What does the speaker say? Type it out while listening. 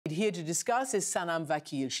here to discuss is Sanam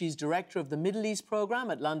Vakil. She's director of the Middle East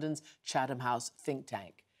program at London's Chatham House think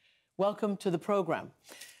tank. Welcome to the program.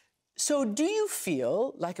 So do you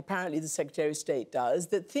feel, like apparently the Secretary of State does,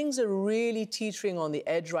 that things are really teetering on the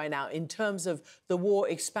edge right now in terms of the war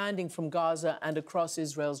expanding from Gaza and across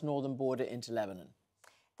Israel's northern border into Lebanon?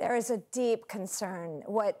 There is a deep concern.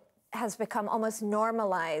 What has become almost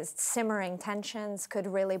normalized, simmering tensions could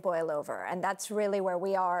really boil over. And that's really where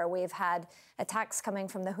we are. We've had attacks coming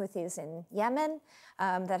from the Houthis in Yemen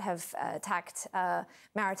that have attacked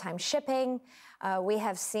maritime shipping. We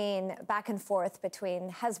have seen back and forth between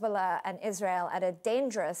Hezbollah and Israel at a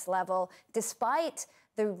dangerous level, despite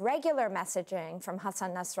the regular messaging from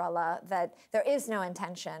Hassan Nasrallah that there is no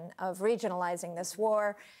intention of regionalizing this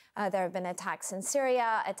war. There have been attacks in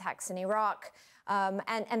Syria, attacks in Iraq.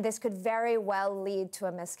 And this could very well lead to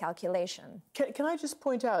a miscalculation. Can I just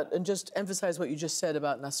point out and just emphasize what you just said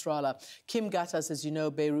about Nasrallah? Kim Gattas, as you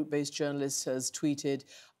know, Beirut-based journalist, has tweeted,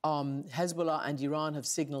 Hezbollah and Iran have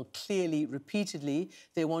signaled clearly, repeatedly,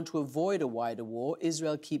 they want to avoid a wider war.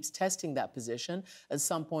 Israel keeps testing that position. At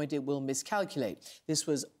some point, it will miscalculate. This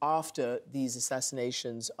was after these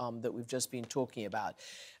assassinations that we've just been talking about.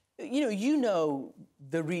 You know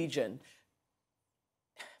the region.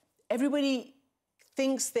 Everybody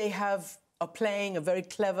thinks they are playing a very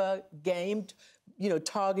clever game,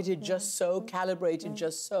 targeted just so, calibrated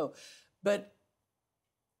just so. But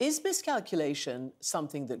is miscalculation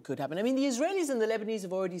something that could happen? I mean, the Israelis and the Lebanese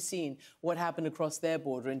have already seen what happened across their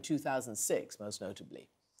border in 2006, most notably.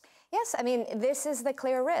 Yes, I mean, this is the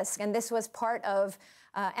clear risk, and this was part of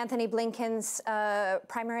Anthony Blinken's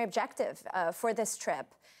primary objective for this trip,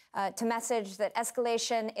 to message that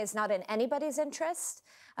escalation is not in anybody's interest.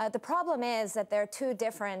 The problem is that there are two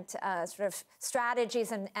different sort of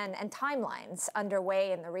strategies and timelines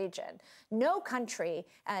underway in the region. No country,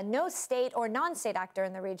 no state or non-state actor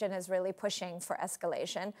in the region is really pushing for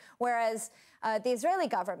escalation, whereas the Israeli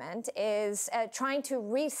government is trying to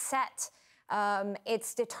reset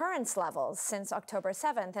its deterrence levels since October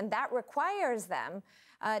 7th, and that requires them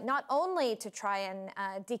not only to try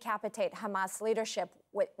and decapitate Hamas leadership,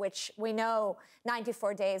 which we know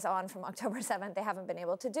 94 days on from October 7th they haven't been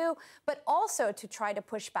able to do, but also to try to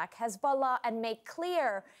push back Hezbollah and make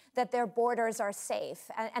clear that their borders are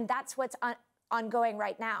safe. And that's what's ongoing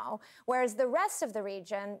right now. Whereas the rest of the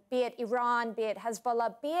region, be it Iran, be it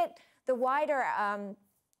Hezbollah, be it the wider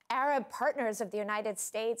Arab partners of the United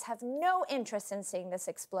States, have no interest in seeing this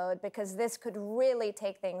explode, because this could really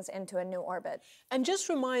take things into a new orbit. And just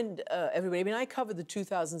remind everybody, I mean, I covered the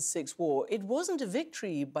 2006 war. It wasn't a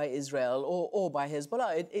victory by Israel or by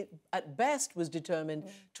Hezbollah. It at best was determined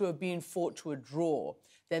to have been fought to a draw.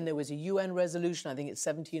 Then there was a UN resolution, I think it's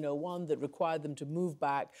 1701, that required them to move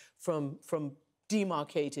back from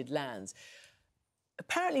demarcated lands.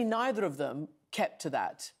 Apparently, neither of them kept to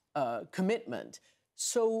that commitment.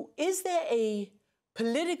 So is there a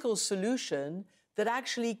political solution that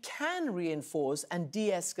actually can reinforce and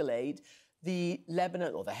de-escalate the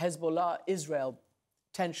Lebanon or the Hezbollah-Israel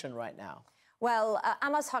tension right now? Well,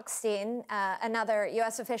 Amos Hochstein, another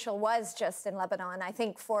U.S. official, was just in Lebanon, I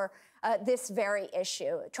think, for this very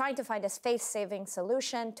issue, trying to find a face-saving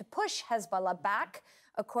solution to push Hezbollah back,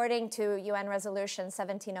 according to UN Resolution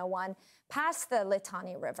 1701, past the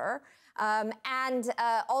Litani River, and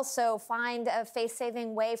also find a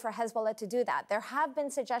face-saving way for Hezbollah to do that. There have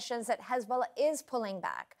been suggestions that Hezbollah is pulling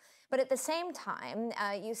back. But at the same time,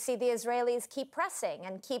 you see the Israelis keep pressing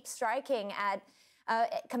and keep striking at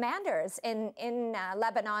commanders in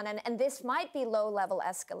Lebanon, and this might be low-level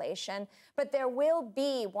escalation, but there will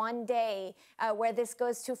be one day where this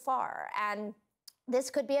goes too far, and this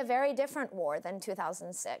could be a very different war than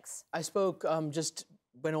 2006. I spoke just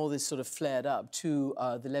when all this sort of flared up to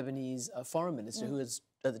the Lebanese foreign minister, who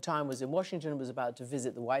at the time was in Washington and was about to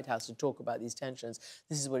visit the White House to talk about these tensions.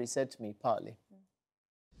 This is what he said to me, partly.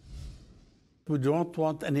 We don't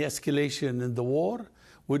want any escalation in the war.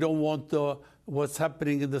 We don't want what's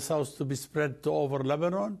happening in the south to be spread to over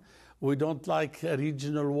Lebanon. We don't like a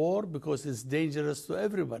regional war because it's dangerous to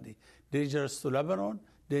everybody. Dangerous to Lebanon,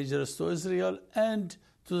 dangerous to Israel, and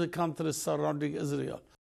to the countries surrounding Israel.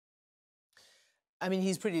 I mean,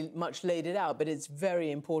 he's pretty much laid it out, but it's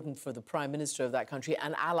very important for the prime minister of that country,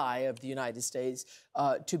 an ally of the United States,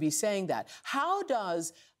 to be saying that. How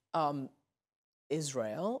does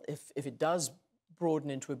Israel, if it does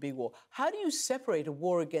broaden into a big war, how do you separate a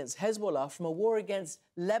war against Hezbollah from a war against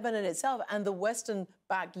Lebanon itself and the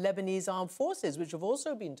Western-backed Lebanese armed forces, which have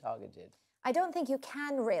also been targeted? I don't think you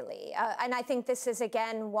can really. And I think this is,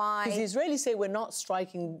 again, why... Because the Israelis say we're not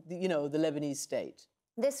striking, the Lebanese state.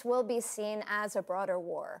 This will be seen as a broader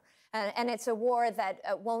war. And it's a war that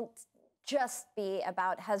won't just be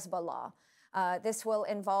about Hezbollah. This will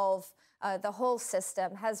involve the whole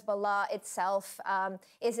system. Hezbollah itself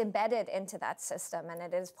is embedded into that system, and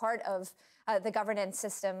it is part of the governance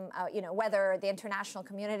system, whether the international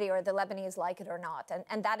community or the Lebanese like it or not.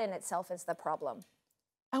 And that in itself is the problem.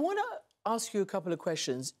 I want to ask you a couple of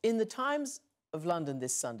questions. In the Times of London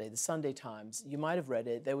this Sunday, the Sunday Times, you might have read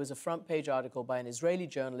it, there was a front-page article by an Israeli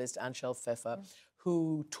journalist, Anshel Pfeffer,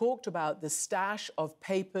 who talked about the stash of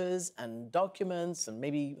papers and documents and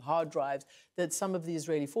maybe hard drives that some of the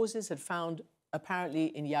Israeli forces had found apparently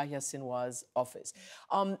in Yahya Sinwar's office.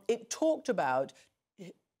 It talked about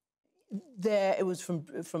it was from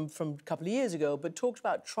a couple of years ago, but talked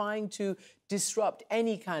about trying to disrupt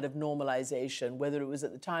any kind of normalization, whether it was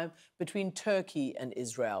at the time between Turkey and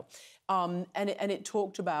Israel. And it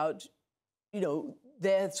talked about,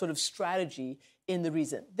 their sort of strategy in the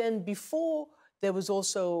region. Then before, there was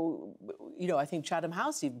also, I think Chatham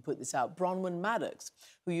House even put this out, Bronwyn Maddox,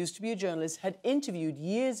 who used to be a journalist, had interviewed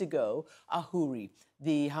years ago Ahouri,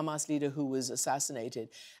 the Hamas leader who was assassinated.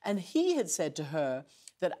 And he had said to her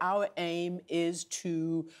that our aim is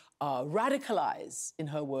to radicalize, in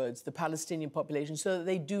her words, the Palestinian population so that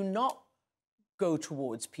they do not go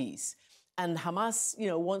towards peace. And Hamas,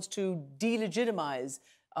 wants to delegitimize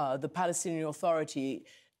the Palestinian Authority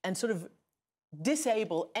and sort of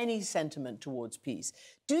disable any sentiment towards peace.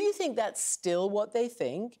 Do you think that's still what they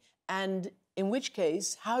think? And in which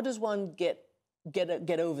case, how does one get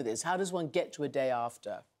over this? How does one get to a day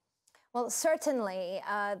after? Well, certainly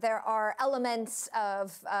there are elements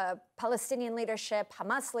of Palestinian leadership,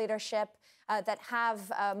 Hamas leadership, that have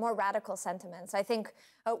more radical sentiments. I think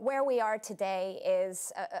where we are today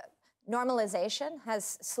is normalization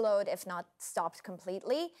has slowed, if not stopped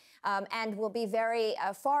completely, and will be very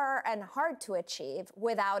far and hard to achieve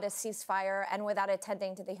without a ceasefire and without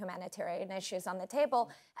attending to the humanitarian issues on the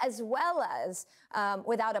table, as well as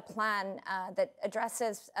without a plan that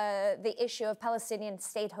addresses the issue of Palestinian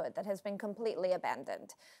statehood that has been completely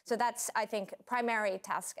abandoned. So that's, I think, primary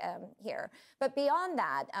task here. But beyond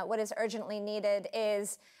that, what is urgently needed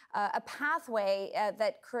is a pathway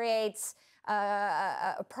that creates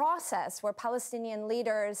a process where Palestinian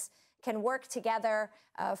leaders can work together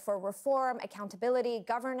for reform, accountability,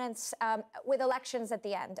 governance, with elections at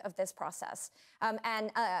the end of this process.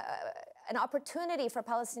 And an opportunity for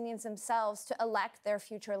Palestinians themselves to elect their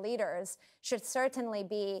future leaders should certainly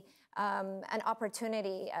be an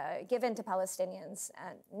opportunity given to Palestinians,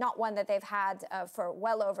 not one that they've had for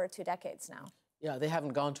well over 2 decades now. Yeah, they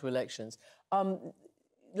haven't gone to elections.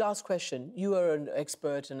 Last question. You are an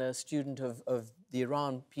expert and a student of the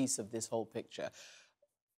Iran piece of this whole picture.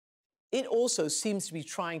 It also seems to be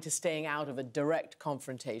trying to staying out of a direct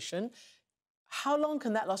confrontation. How long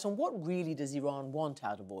can that last, and what really does Iran want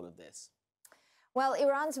out of all of this? Well,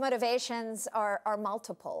 Iran's motivations are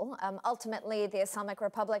multiple. Ultimately, the Islamic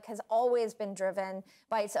Republic has always been driven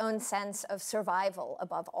by its own sense of survival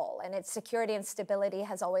above all, and its security and stability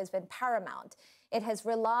has always been paramount. It has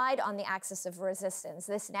relied on the axis of resistance,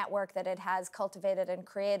 this network that it has cultivated and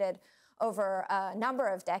created over a number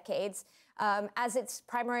of decades, as its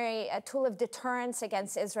primary tool of deterrence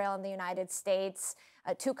against Israel and the United States,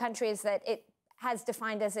 2 countries that it has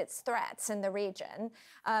defined as its threats in the region.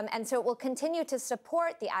 And so it will continue to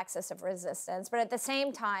support the axis of resistance. But at the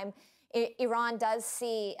same time, Iran does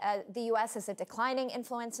see the U.S. as a declining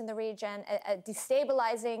influence in the region, a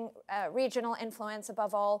destabilizing regional influence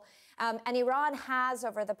above all. And Iran has,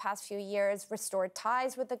 over the past few years, restored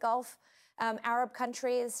ties with the Gulf Arab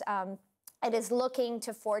countries. It is looking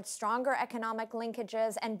to forge stronger economic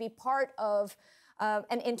linkages and be part of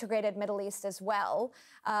an integrated Middle East as well.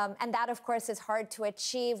 And that, of course, is hard to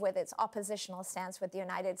achieve with its oppositional stance with the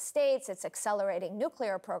United States, its accelerating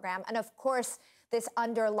nuclear program, and, of course, this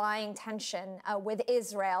underlying tension with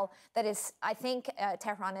Israel that is, I think,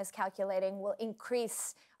 Tehran is calculating will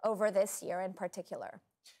increase over this year in particular.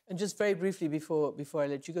 And just very briefly before I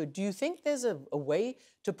let you go, do you think there's a way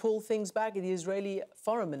to pull things back? The Israeli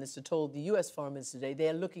foreign minister told the U.S. foreign minister today they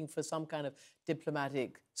are looking for some kind of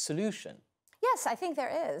diplomatic solution. Yes, I think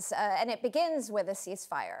there is. And it begins with a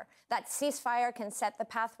ceasefire. That ceasefire can set the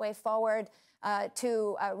pathway forward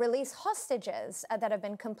to release hostages that have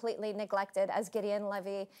been completely neglected, as Gideon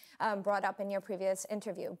Levy brought up in your previous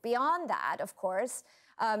interview. Beyond that, of course,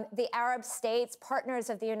 the Arab states,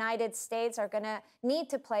 partners of the United States, are going to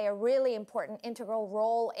need to play a really important integral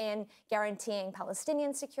role in guaranteeing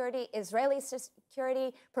Palestinian security, Israeli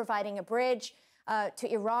security, providing a bridge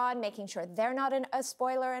to Iran, making sure they're not a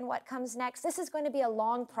spoiler in what comes next. This is going to be a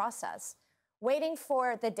long process. Waiting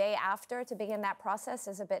for the day after to begin that process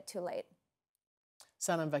is a bit too late.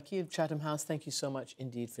 Sanam Vakil, Chatham House, thank you so much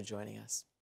indeed for joining us.